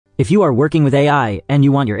If you are working with AI and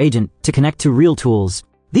you want your agent to connect to real tools,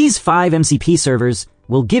 these 5 MCP servers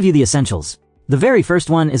will give you the essentials. The very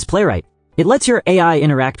first one is Playwright. It lets your AI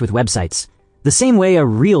interact with websites, the same way a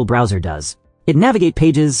real browser does. It navigate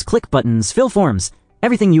pages, click buttons, fill forms,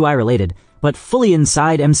 everything UI related, but fully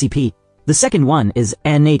inside MCP. The second one is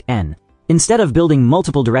N8N. Instead of building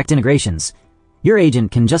multiple direct integrations, your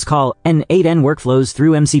agent can just call N8N workflows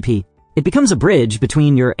through MCP. It becomes a bridge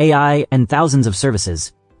between your AI and thousands of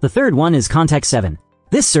services. The third one is Context7.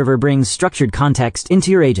 This server brings structured context into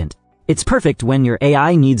your agent. It's perfect when your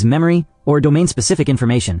AI needs memory or domain-specific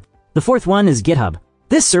information. The fourth one is GitHub.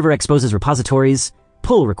 This server exposes repositories,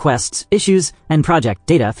 pull requests, issues, and project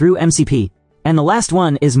data through MCP. And the last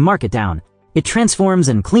one is Markitdown. It transforms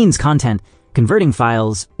and cleans content, converting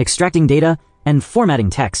files, extracting data, and formatting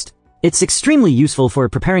text. It's extremely useful for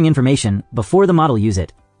preparing information before the model use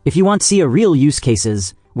it. If you want to see a real use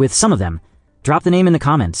cases with some of them, drop the name in the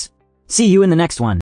comments. See you in the next one.